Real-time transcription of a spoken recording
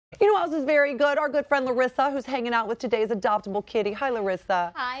You know what else is very good? Our good friend Larissa, who's hanging out with today's adoptable kitty. Hi,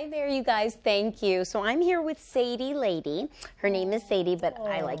 Larissa. Hi there, you guys. Thank you. So I'm here with Sadie Lady. Her name is Sadie, but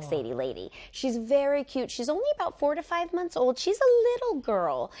I like Sadie Lady. She's very cute. She's only about 4 to 5 months old. She's a little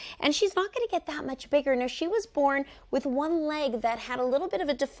girl, and she's not going to get that much bigger. Now, she was born with one leg that had a little bit of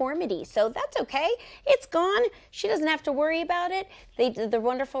a deformity, so that's okay. It's gone. She doesn't have to worry about it. The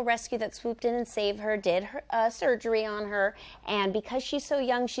wonderful rescue that swooped in and saved her did surgery on her, and because she's so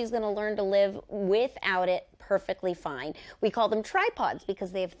young, she's going to learn to live without it perfectly fine. We call them tripods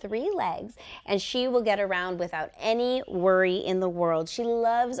because they have 3 legs, and she will get around without any worry in the world. She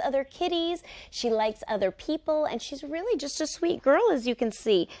loves other kitties, she likes other people, and she's really just a sweet girl, as you can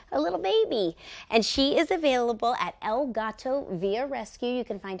see, a little baby. And she is available at El Gato Via Rescue. You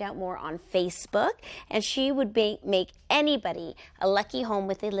can find out more on Facebook, and she would make anybody a lucky home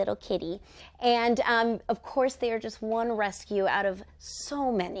with a little kitty. And of course, they are just one rescue out of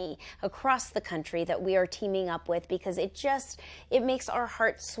so many across the country that we are teaming up with, because it makes our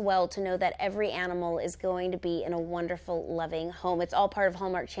hearts swell to know that every animal is going to be in a wonderful, loving home. It's all part of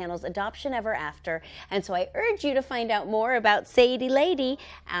Hallmark Channel's Adoption Ever After. And so I urge you to find out more about Sadie Lady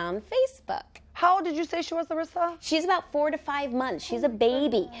on Facebook. How old did you say she was, Larissa? She's about 4 to 5 months. She's a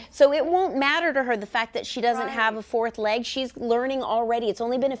baby. So it won't matter to her the fact that she doesn't have a 4th leg. She's learning already. It's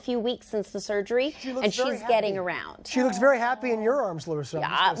only been a few weeks since the surgery, and she's getting around. She looks very happy in your arms, Larissa.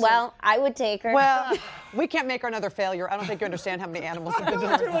 Yeah, well, I would take her. Well, we can't make her another failure. I don't think you understand how many animals have been doing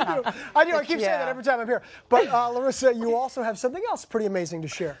this. I do. I keep saying that every time I'm here. But Larissa, you also have something else pretty amazing to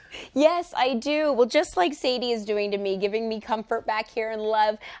share. Yes, I do. Well, just like Sadie is doing to me, giving me comfort back here and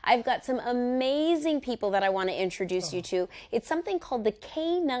love, I've got some amazing people that I want to introduce you to. It's something called the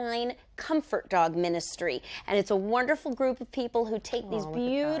K9 Comfort Dog Ministry, and it's a wonderful group of people who take these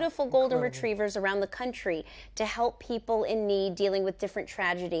beautiful golden retrievers around the country to help people in need dealing with different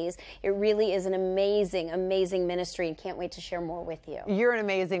tragedies. It really is an amazing, amazing ministry, and can't wait to share more with you. You're an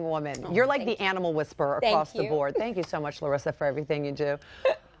amazing woman. You're like the animal whisperer across the board. Thank you so much, Larissa, for everything you do.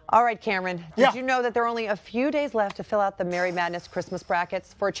 All right, Cameron, did you know that there are only a few days left to fill out the Merry Madness Christmas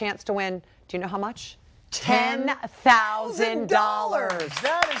brackets for a chance to win? Do you know how much? $10,000.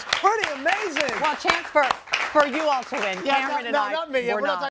 That is pretty amazing. Well, a chance for you all to win. Cameron and I. Not me. We're not.